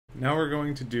Now we're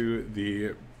going to do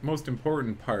the most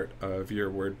important part of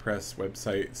your WordPress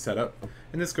website setup,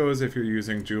 and this goes if you're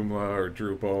using Joomla or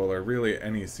Drupal or really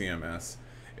any CMS.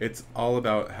 It's all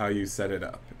about how you set it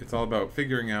up. It's all about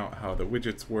figuring out how the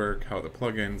widgets work, how the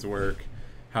plugins work,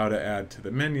 how to add to the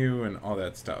menu, and all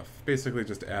that stuff. Basically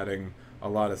just adding a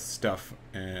lot of stuff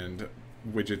and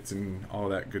widgets and all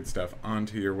that good stuff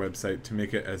onto your website to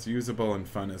make it as usable and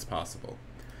fun as possible.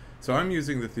 So I'm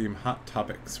using the theme Hot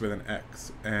Topics with an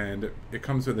X, and it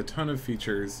comes with a ton of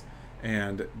features,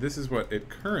 and this is what it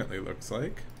currently looks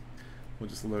like. We'll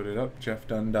just load it up,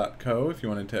 jeffdunn.co, if you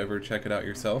wanted to ever check it out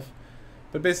yourself.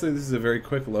 But basically this is a very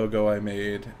quick logo I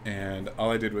made, and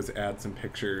all I did was add some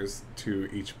pictures to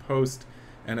each post,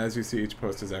 and as you see, each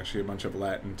post is actually a bunch of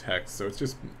Latin text, so it's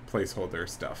just placeholder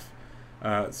stuff.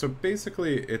 So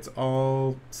basically it's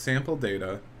all sample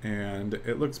data, and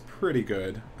it looks pretty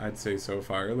good, I'd say so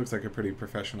far. It looks like a pretty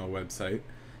professional website,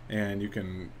 and you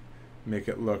can make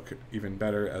it look even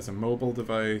better as a mobile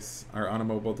device or on a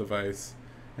mobile device,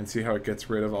 and see how it gets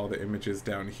rid of all the images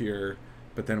down here,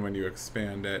 but then when you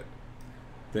expand it,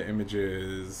 the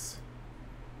images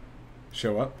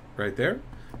show up right there.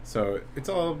 So it's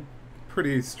all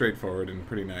pretty straightforward and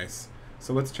pretty nice.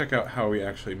 So let's check out how we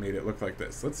actually made it look like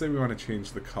this. Let's say we want to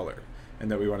change the color, and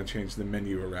that we want to change the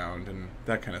menu around and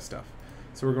that kind of stuff.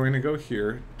 So we're going to go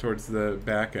here towards the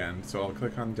back end. So I'll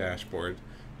click on dashboard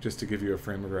just to give you a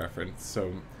frame of reference. So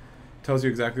it tells you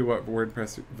exactly what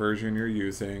WordPress version you're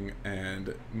using,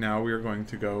 and now we are going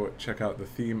to go check out the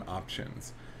theme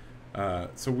options.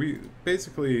 So we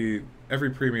basically,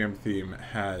 every premium theme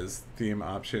has theme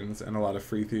options, and a lot of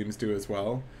free themes do as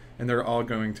well, and they're all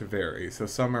going to vary. So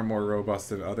some are more robust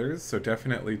than others, so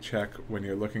definitely check when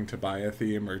you're looking to buy a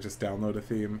theme or just download a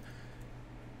theme,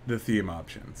 the theme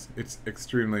options. It's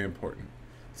extremely important.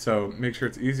 So make sure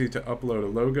it's easy to upload a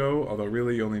logo, although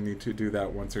really you only need to do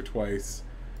that once or twice,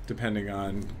 depending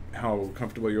on how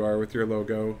comfortable you are with your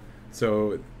logo.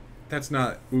 So that's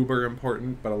not uber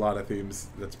important, but a lot of themes,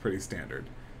 that's pretty standard.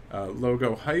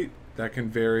 Logo height, that can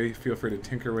vary. Feel free to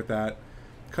tinker with that.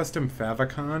 Custom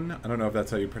favicon, I don't know if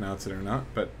that's how you pronounce it or not,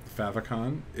 but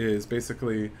favicon is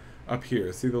basically up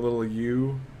here. See the little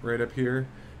U right up here?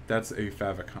 That's a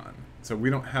favicon. So we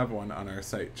don't have one on our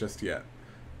site just yet,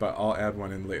 but I'll add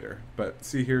one in later. But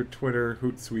see here, Twitter,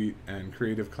 Hootsuite, and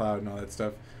Creative Cloud and all that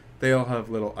stuff, they all have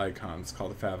little icons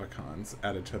called favicons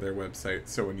added to their website.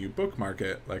 So when you bookmark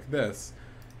it like this,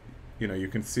 you know, you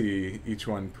can see each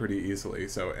one pretty easily.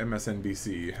 So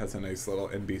MSNBC has a nice little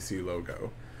NBC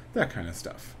logo, that kind of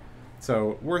stuff.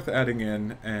 So worth adding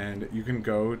in, and you can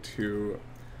go to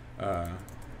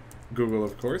Google,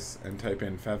 of course, and type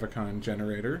in favicon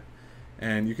generator,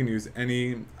 and you can use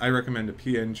any, I recommend a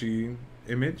PNG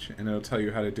image, and it'll tell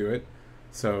you how to do it.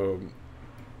 So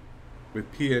with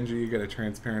PNG, you get a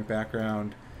transparent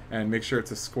background, and make sure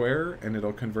it's a square, and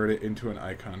it'll convert it into an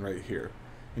icon right here.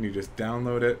 And you just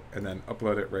download it, and then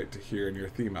upload it right to here in your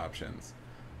theme options.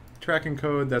 Tracking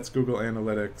code, that's Google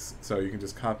Analytics, so you can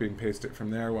just copy and paste it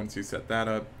from there once you set that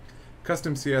up.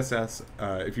 Custom CSS,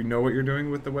 if you know what you're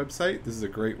doing with the website, this is a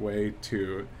great way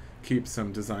to keep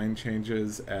some design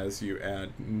changes as you add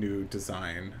new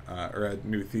design, or add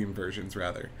new theme versions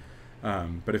rather.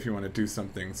 But if you want to do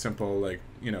something simple like,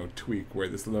 you know, tweak where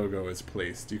this logo is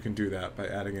placed, you can do that by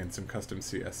adding in some custom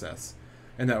CSS.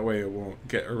 And that way it won't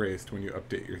get erased when you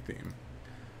update your theme.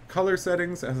 Color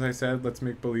settings, as I said, let's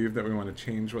make believe that we want to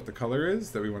change what the color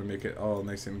is, that we want to make it all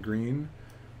nice and green.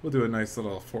 We'll do a nice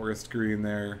little forest green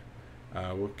there.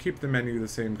 We'll keep the menu the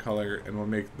same color, and we'll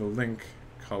make the link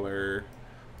color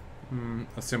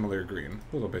a similar green,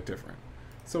 a little bit different.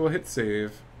 So we'll hit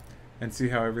save, and see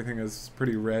how everything is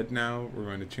pretty red now. We're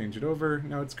going to change it over.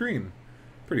 Now it's green.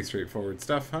 Pretty straightforward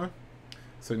stuff, huh?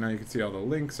 So now you can see all the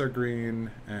links are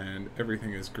green, and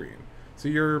everything is green. So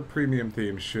your premium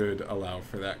theme should allow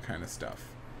for that kind of stuff.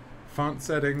 Font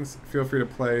settings, feel free to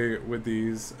play with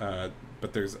these,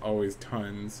 but there's always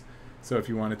tons. So if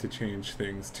you wanted to change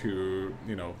things to,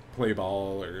 you know, play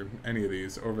ball or any of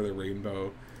these over the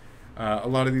rainbow, a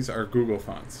lot of these are Google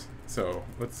fonts. So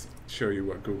let's show you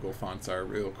what Google fonts are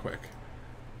real quick.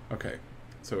 Okay,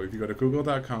 so if you go to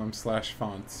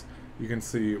google.com/fonts, you can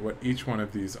see what each one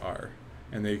of these are.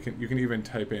 And you can even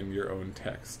type in your own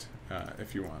text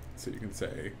if you want. So you can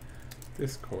say,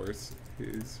 this course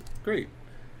is great.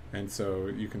 And so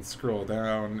you can scroll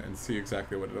down and see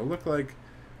exactly what it'll look like.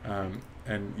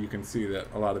 And you can see that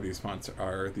a lot of these fonts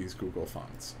are these Google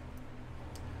fonts.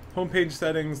 Homepage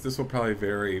settings, this will probably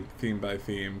vary theme by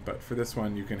theme, but for this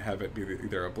one you can have it be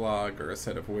either a blog or a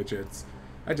set of widgets.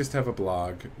 I just have a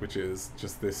blog, which is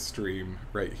just this stream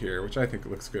right here, which I think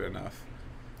looks good enough.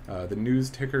 The news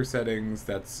ticker settings,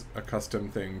 that's a custom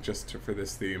thing just for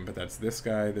this theme, but that's this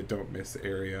guy, the don't miss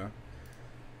area.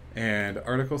 And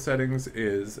article settings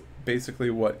is basically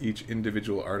what each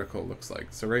individual article looks like.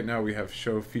 So right now we have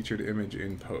show featured image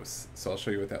in posts. So I'll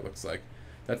show you what that looks like.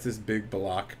 That's this big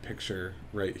block picture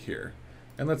right here.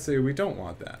 And let's say we don't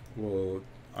want that. We'll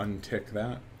untick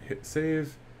that, hit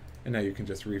save, and now you can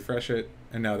just refresh it,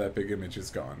 and now that big image is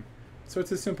gone. So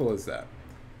it's as simple as that.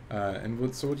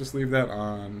 So we'll just leave that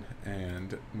on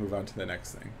and move on to the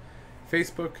next thing.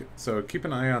 Facebook, so keep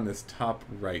an eye on this top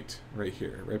right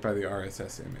here, right by the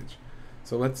RSS image.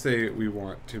 So let's say we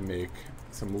want to make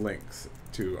some links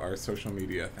to our social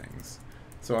media things.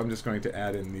 So I'm just going to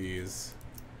add in these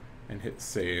and hit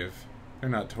save. They're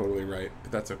not totally right,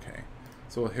 but that's okay.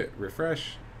 So we'll hit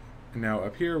refresh, and now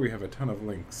up here we have a ton of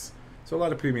links. So a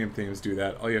lot of premium themes do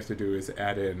that. All you have to do is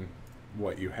add in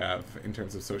what you have in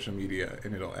terms of social media,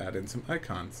 and it'll add in some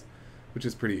icons, which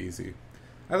is pretty easy.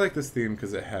 I like this theme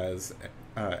because it has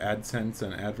AdSense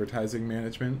and advertising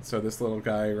management. So this little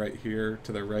guy right here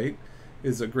to the right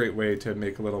is a great way to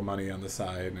make a little money on the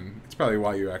side, and it's probably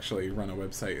why you actually run a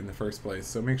website in the first place.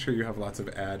 So make sure you have lots of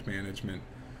ad management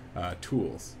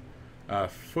tools.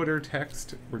 Footer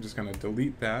text, we're just going to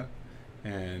delete that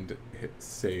and hit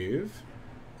save.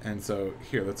 And so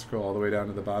here, let's scroll all the way down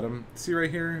to the bottom. See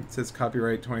right here, it says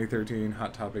copyright 2013,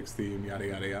 hot topics theme, yada,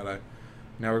 yada, yada.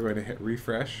 Now we're going to hit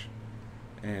refresh,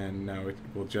 and now it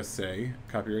will just say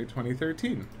copyright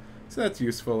 2013. So that's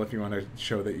useful if you want to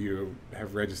show that you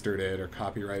have registered it or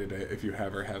copyrighted it if you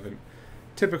have or haven't.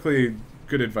 Typically,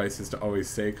 good advice is to always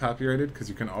say copyrighted because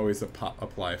you can always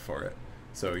apply for it.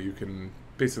 So you can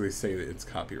basically say that it's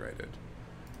copyrighted.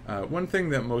 One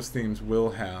thing that most themes will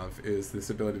have is this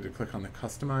ability to click on the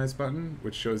Customize button,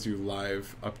 which shows you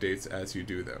live updates as you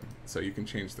do them. So you can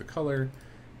change the color,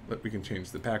 but we can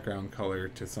change the background color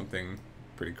to something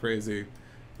pretty crazy.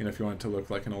 You know, if you want it to look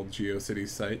like an old GeoCities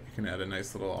site, you can add a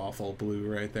nice little awful blue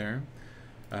right there.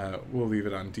 We'll leave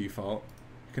it on default.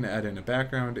 You can add in a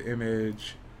background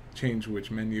image, change which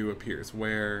menu appears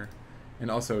where, and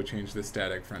also change the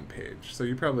static front page. So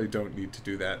you probably don't need to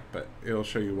do that, but it'll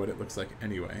show you what it looks like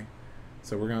anyway.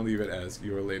 So we're going to leave it as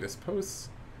your latest posts,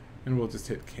 and we'll just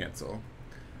hit cancel.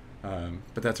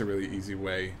 But that's a really easy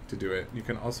way to do it. You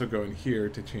can also go in here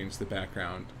to change the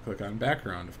background. Click on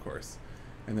background, of course,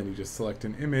 and then you just select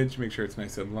an image, make sure it's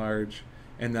nice and large,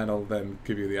 and that'll then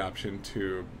give you the option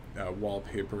to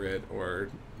wallpaper it or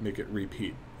make it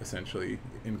repeat, essentially,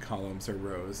 in columns or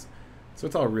rows. So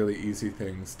it's all really easy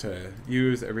things to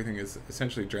use. Everything is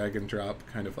essentially drag and drop,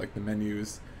 kind of like the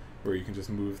menus, where you can just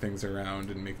move things around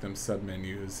and make them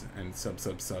sub-menus and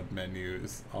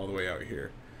sub-sub-sub-menus all the way out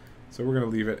here. So we're going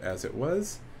to leave it as it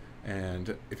was,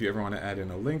 and if you ever want to add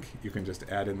in a link, you can just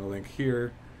add in the link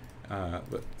here. So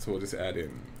we'll just add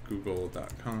in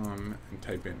google.com and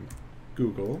type in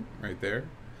Google right there.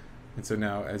 And so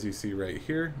now, as you see right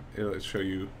here, it'll show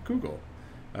you Google.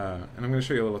 And I'm going to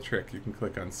show you a little trick. You can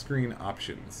click on Screen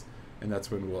Options, and that's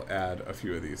when we'll add a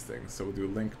few of these things. So we'll do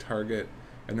Link Target,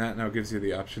 and that now gives you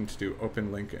the option to do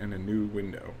Open Link in a new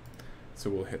window. So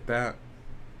we'll hit that.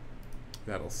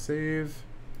 That'll save.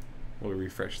 We'll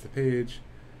refresh the page,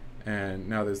 and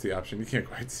now there's the option. You can't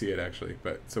quite see it actually,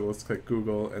 but so let's click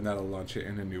Google, and that'll launch it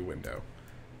in a new window.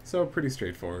 So pretty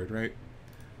straightforward, right?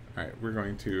 All right, we're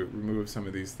going to remove some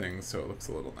of these things so it looks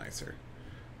a little nicer.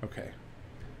 Okay.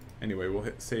 Anyway, we'll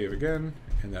hit save again,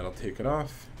 and that'll take it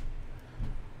off.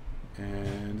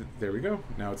 And there we go.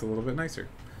 Now it's a little bit nicer.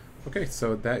 Okay,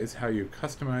 so that is how you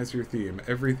customize your theme.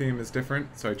 Every theme is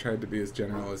different, so I tried to be as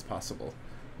general as possible.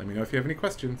 Let me know if you have any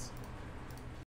questions.